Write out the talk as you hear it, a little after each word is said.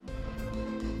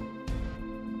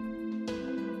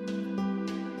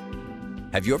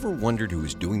Have you ever wondered who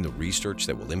is doing the research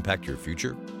that will impact your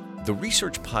future? The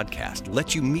Research Podcast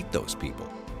lets you meet those people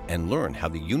and learn how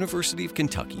the University of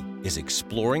Kentucky is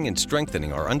exploring and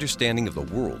strengthening our understanding of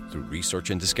the world through research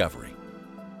and discovery.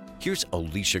 Here's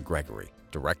Alicia Gregory,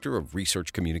 Director of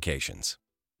Research Communications.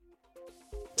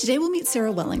 Today we'll meet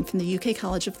Sarah Welling from the UK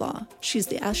College of Law. She's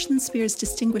the Ashton Spears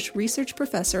Distinguished Research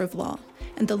Professor of Law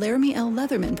and the Laramie L.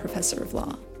 Leatherman Professor of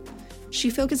Law. She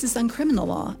focuses on criminal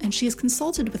law, and she has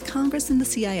consulted with Congress and the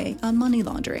CIA on money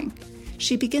laundering.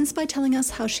 She begins by telling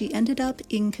us how she ended up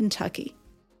in Kentucky.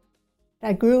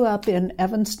 I grew up in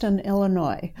Evanston,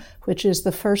 Illinois, which is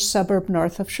the first suburb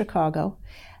north of Chicago,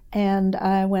 and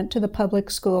I went to the public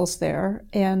schools there,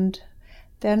 and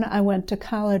then I went to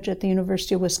college at the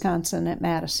University of Wisconsin at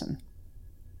Madison.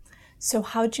 So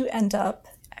how'd you end up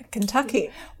at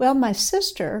Kentucky? Well, my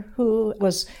sister, who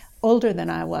was older than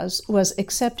I was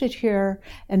accepted here,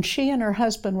 and she and her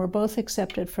husband were both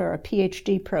accepted for a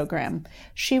PhD program.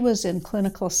 She was in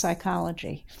clinical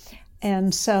psychology.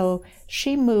 And so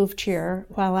she moved here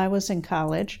while I was in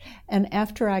college, and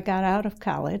after I got out of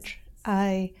college,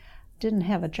 I didn't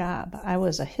have a job. I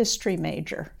was a history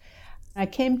major. I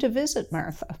came to visit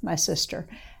Martha, my sister,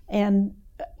 and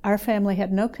our family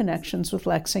had no connections with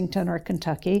Lexington or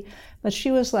Kentucky, but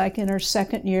she was like in her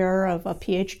second year of a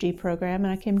PhD program,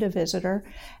 and I came to visit her.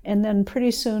 And then pretty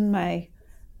soon my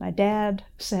dad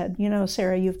said, "You know,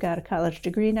 Sarah, you've got a college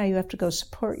degree now, you have to go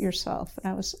support yourself."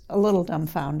 And I was a little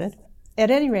dumbfounded. At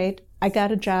any rate, I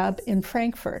got a job in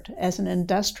Frankfurt as an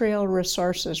industrial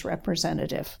resources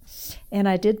representative, and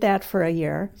I did that for a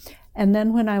year. And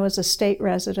then when I was a state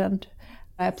resident,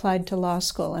 I applied to law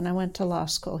school, and I went to law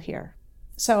school here.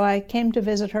 So I came to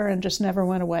visit her and just never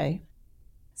went away.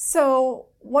 So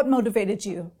what motivated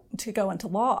you to go into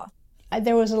law?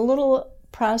 There was a little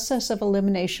process of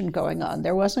elimination going on.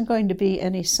 There wasn't going to be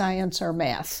any science or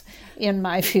math in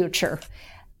my future.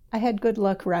 I had good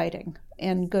luck writing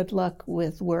and good luck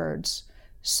with words.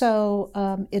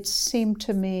 So it seemed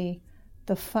to me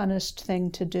the funnest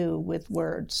thing to do with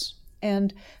words.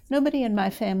 And nobody in my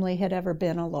family had ever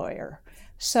been a lawyer.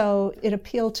 So it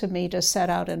appealed to me to set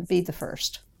out and be the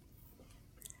first.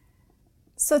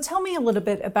 So tell me a little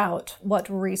bit about what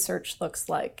research looks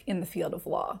like in the field of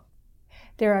law.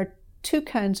 There are two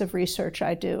kinds of research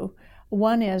I do.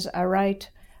 One is I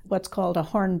write what's called a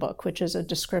hornbook, which is a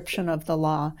description of the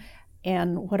law.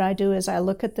 And what I do is I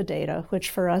look at the data,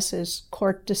 which for us is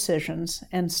court decisions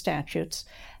and statutes,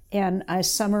 and I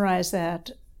summarize that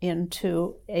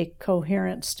into a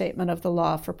coherent statement of the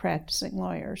law for practicing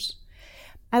lawyers.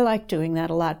 I like doing that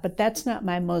a lot, but that's not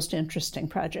my most interesting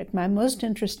project. My most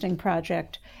interesting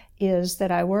project is that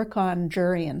I work on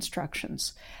jury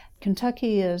instructions.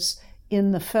 Kentucky is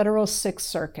in the federal Sixth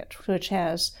Circuit, which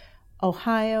has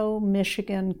Ohio,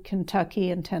 Michigan,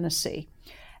 Kentucky, and Tennessee.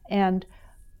 And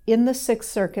in the Sixth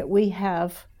Circuit, we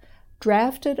have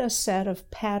drafted a set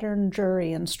of pattern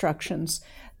jury instructions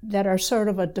that are sort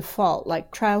of a default,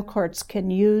 like trial courts can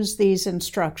use these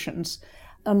instructions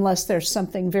unless there's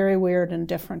something very weird and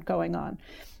different going on.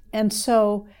 And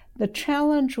so the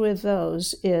challenge with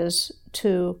those is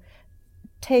to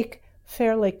take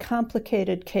fairly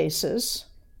complicated cases,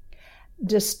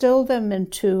 distill them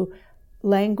into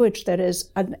language that is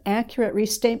an accurate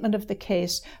restatement of the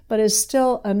case, but is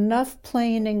still enough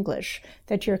plain English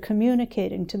that you're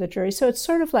communicating to the jury. So it's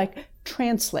sort of like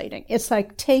translating. It's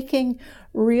like taking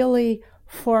really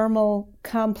formal,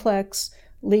 complex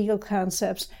legal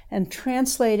concepts and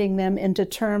translating them into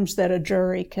terms that a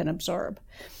jury can absorb.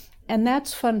 And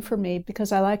that's fun for me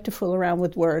because I like to fool around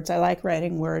with words. I like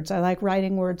writing words. I like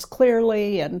writing words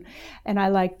clearly, and I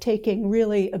like taking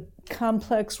really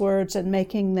complex words and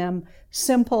making them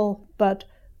simple but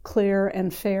clear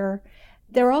and fair.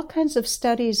 There are all kinds of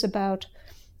studies about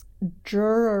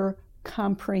juror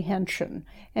comprehension,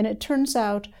 and it turns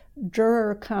out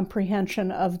juror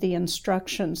comprehension of the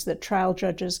instructions that trial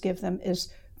judges give them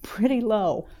is pretty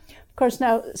low. Of course,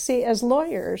 now, see, as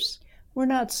lawyers, we're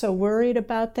not so worried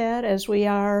about that as we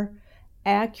are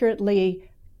accurately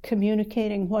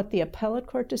communicating what the appellate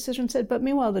court decision said. But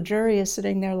meanwhile, the jury is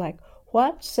sitting there like,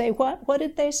 what? Say what? What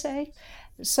did they say?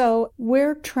 So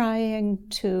we're trying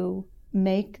to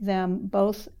make them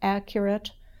both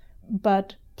accurate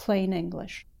but plain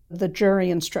English. The jury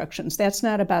instructions, that's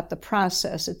not about the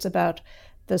process, it's about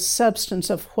the substance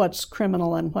of what's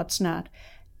criminal and what's not.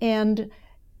 And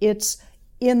it's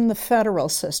in the federal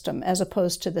system as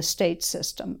opposed to the state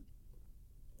system.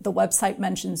 The website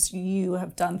mentions you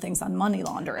have done things on money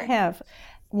laundering. I have.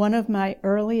 One of my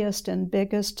earliest and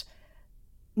biggest,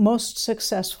 most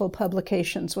successful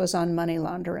publications was on money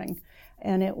laundering.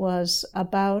 And it was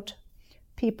about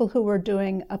people who were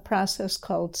doing a process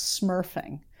called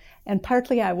smurfing. And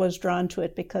partly I was drawn to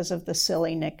it because of the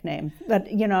silly nickname. But,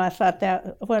 I thought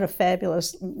what a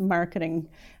fabulous marketing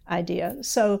idea.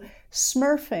 So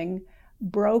smurfing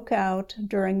broke out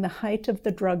during the height of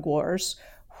the drug wars,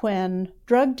 when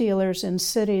drug dealers in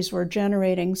cities were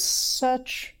generating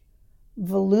such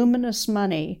voluminous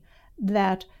money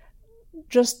that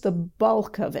just the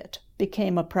bulk of it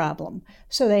became a problem.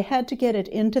 So they had to get it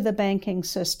into the banking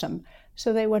system.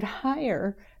 So they would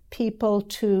hire people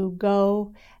to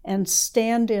go and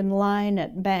stand in line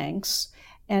at banks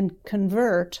and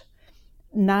convert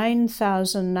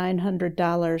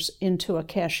 $9,900 into a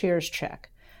cashier's check.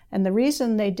 And the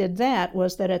reason they did that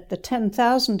was that at the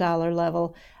 $10,000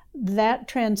 level, that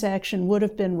transaction would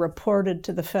have been reported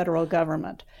to the federal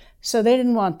government. So they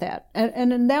didn't want that.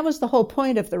 And that was the whole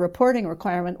point of the reporting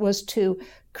requirement, was to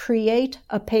create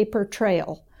a paper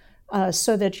trail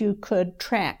so that you could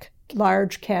track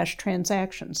large cash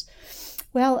transactions.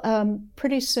 Well,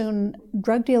 pretty soon,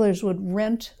 drug dealers would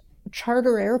rent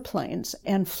charter airplanes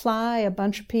and fly a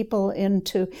bunch of people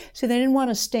so they didn't want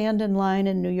to stand in line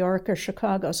in New York or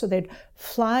Chicago, so they'd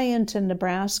fly into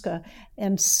Nebraska,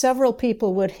 and several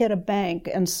people would hit a bank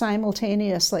and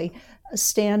simultaneously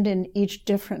stand in each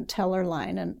different teller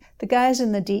line. And the guys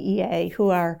in the DEA, who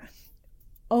are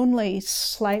only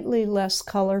slightly less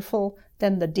colorful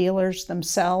than the dealers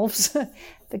themselves,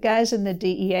 the guys in the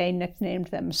DEA nicknamed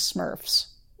them Smurfs.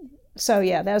 So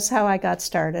yeah, that's how I got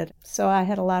started. So I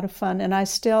had a lot of fun, and I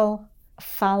still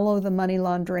follow the money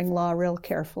laundering law real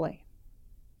carefully.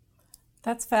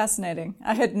 That's fascinating.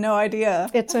 I had no idea.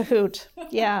 It's a hoot,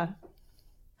 yeah.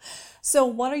 So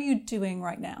what are you doing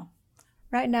right now?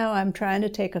 Right now I'm trying to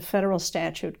take a federal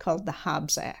statute called the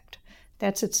Hobbs Act.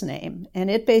 That's its name. And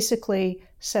it basically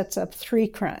sets up 3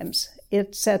 crimes.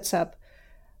 It sets up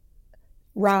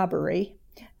robbery.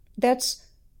 That's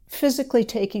physically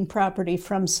taking property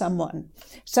from someone.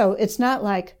 So it's not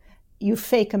like you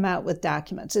fake them out with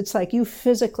documents. It's like you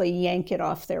physically yank it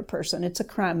off their person. It's a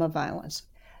crime of violence.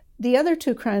 The other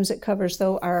 2 crimes it covers,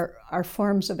 though, are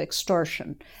forms of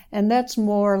extortion. And that's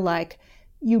more like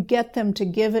you get them to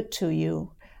give it to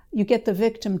you. You get the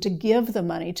victim to give the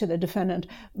money to the defendant,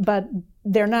 but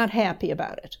they're not happy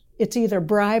about it. It's either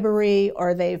bribery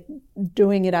or they're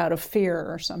doing it out of fear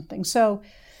or something. So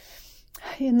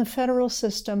in the federal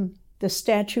system, the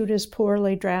statute is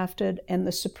poorly drafted, and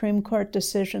the Supreme Court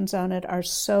decisions on it are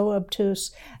so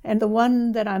obtuse. And the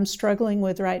one that I'm struggling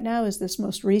with right now is this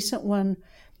most recent one,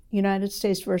 United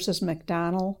States versus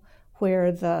McDonnell,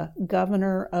 where the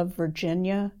governor of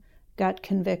Virginia got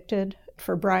convicted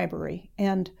for bribery.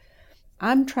 And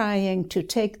I'm trying to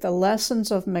take the lessons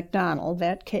of McDonnell,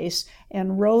 that case,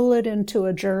 and roll it into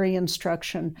a jury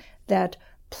instruction that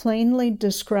plainly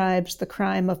describes the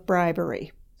crime of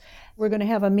bribery. We're going to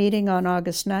have a meeting on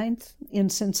August 9th in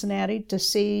Cincinnati to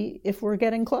see if we're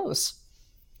getting close.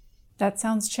 That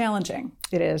sounds challenging.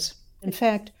 It is. In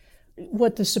fact,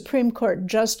 what the Supreme Court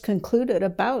just concluded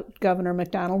about Governor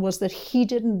McDonnell was that he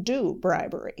didn't do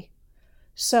bribery.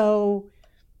 So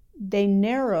they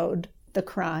narrowed the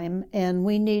crime, and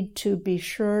we need to be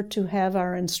sure to have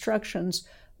our instructions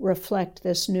reflect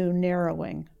this new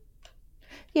narrowing.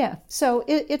 Yeah, so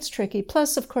it's tricky.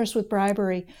 Plus, of course, with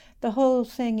bribery, the whole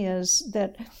thing is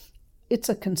that it's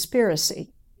a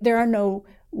conspiracy. There are no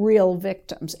real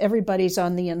victims. Everybody's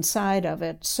on the inside of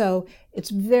it. So it's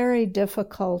very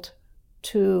difficult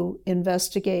to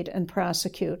investigate and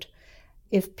prosecute.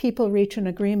 If people reach an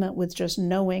agreement with just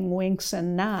knowing winks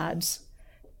and nods,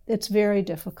 it's very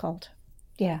difficult.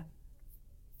 Yeah.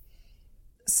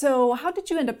 So how did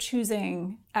you end up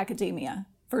choosing academia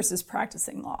versus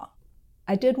practicing law?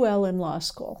 I did well in law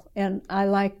school, and I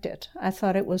liked it. I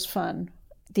thought it was fun.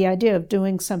 The idea of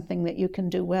doing something that you can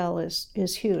do well is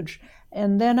huge.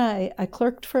 And then I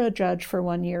clerked for a judge for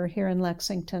 1 year here in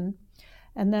Lexington,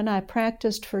 and then I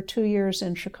practiced for 2 years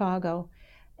in Chicago,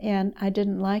 and I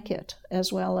didn't like it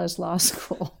as well as law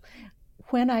school.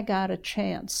 When I got a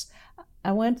chance,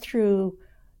 I went through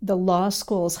the law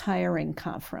school's hiring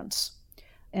conference,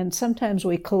 and sometimes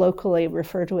we colloquially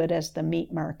refer to it as the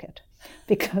meat market.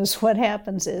 Because what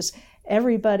happens is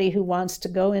everybody who wants to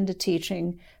go into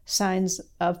teaching signs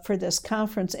up for this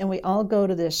conference, and we all go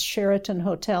to this Sheraton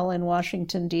Hotel in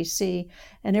Washington, D.C.,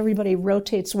 and everybody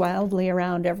rotates wildly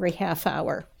around every half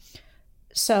hour.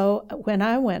 So when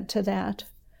I went to that,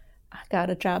 I got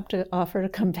a job to offer to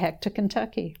come back to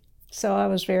Kentucky. So I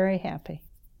was very happy.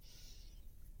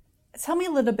 Tell me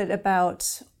a little bit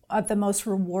about the most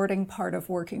rewarding part of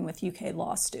working with UK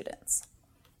law students.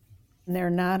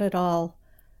 They're not at all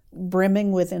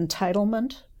brimming with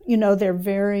entitlement. They're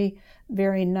very,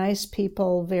 very nice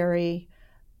people, very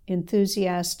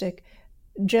enthusiastic.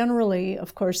 Generally,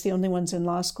 of course, the only ones in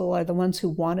law school are the ones who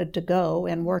wanted to go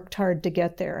and worked hard to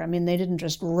get there. I mean, they didn't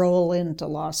just roll into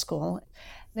law school.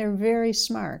 They're very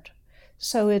smart.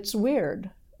 So it's weird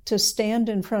to stand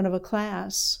in front of a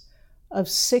class of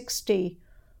 60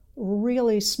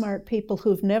 really smart people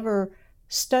who've never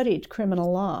studied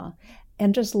criminal law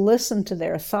and just listen to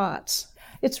their thoughts.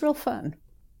 It's real fun.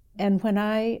 And when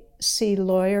I see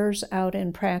lawyers out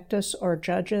in practice or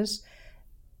judges,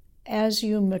 as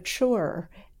you mature,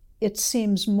 it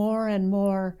seems more and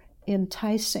more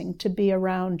enticing to be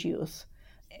around youth.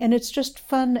 And it's just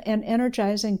fun and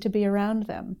energizing to be around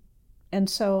them. And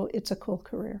so it's a cool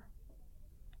career.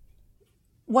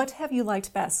 What have you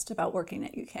liked best about working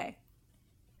at UK?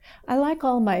 I like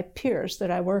all my peers that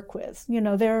I work with. You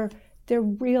know, they're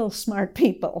real smart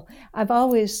people. I've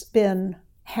always been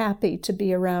happy to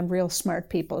be around real smart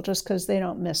people just because they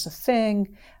don't miss a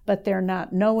thing, but they're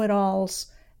not know-it-alls.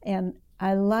 And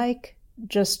I like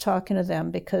just talking to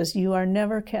them because you are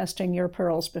never casting your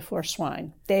pearls before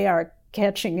swine. They are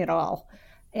catching it all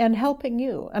and helping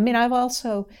you. I mean, I've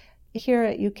also, here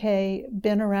at UK,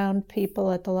 been around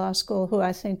people at the law school who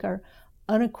I think are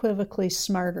unequivocally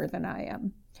smarter than I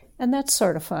am. And that's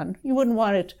sort of fun. You wouldn't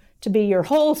want it to be your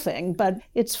whole thing, but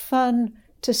it's fun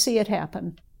to see it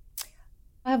happen.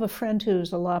 I have a friend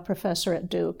who's a law professor at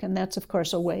Duke, and that's, of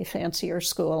course, a way fancier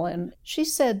school. And she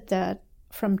said that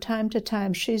from time to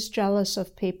time, she's jealous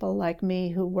of people like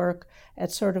me who work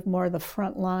at sort of more the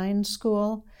frontline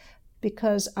school,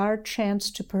 because our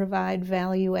chance to provide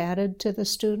value added to the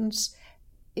students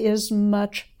is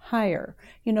much higher.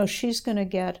 You know, she's going to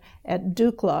get at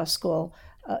Duke Law School,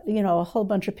 a whole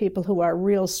bunch of people who are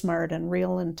real smart and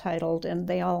real entitled, and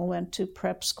they all went to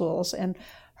prep schools. And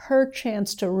her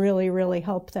chance to really, really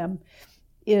help them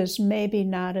is maybe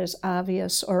not as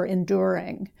obvious or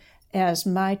enduring as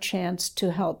my chance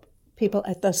to help people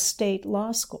at the state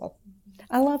law school.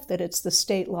 I love that it's the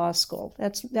state law school.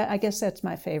 I guess that's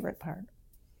my favorite part.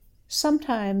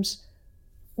 Sometimes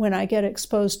when I get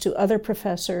exposed to other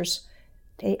professors,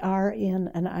 they are in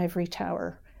an ivory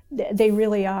tower. They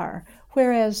really are.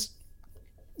 Whereas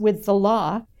with the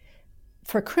law,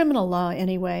 for criminal law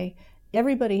anyway,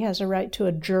 everybody has a right to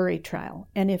a jury trial.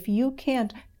 And if you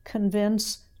can't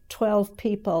convince 12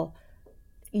 people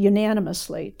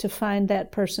unanimously to find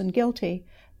that person guilty,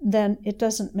 then it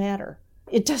doesn't matter.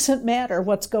 It doesn't matter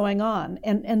what's going on.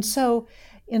 And so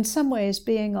in some ways,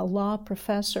 being a law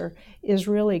professor is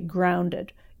really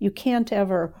grounded. You can't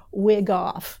ever wig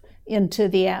off into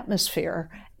the atmosphere.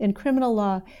 In criminal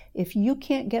law, if you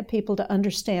can't get people to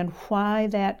understand why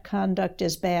that conduct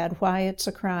is bad, why it's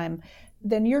a crime,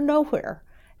 then you're nowhere.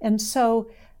 And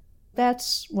so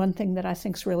that's one thing that I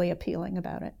think is really appealing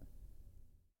about it.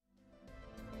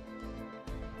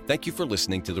 Thank you for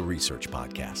listening to the Research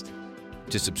Podcast.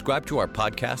 To subscribe to our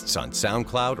podcasts on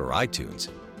SoundCloud or iTunes,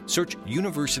 search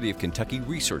University of Kentucky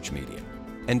Research Media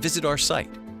and visit our site,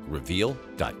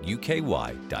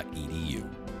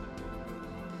 reveal.uky.edu.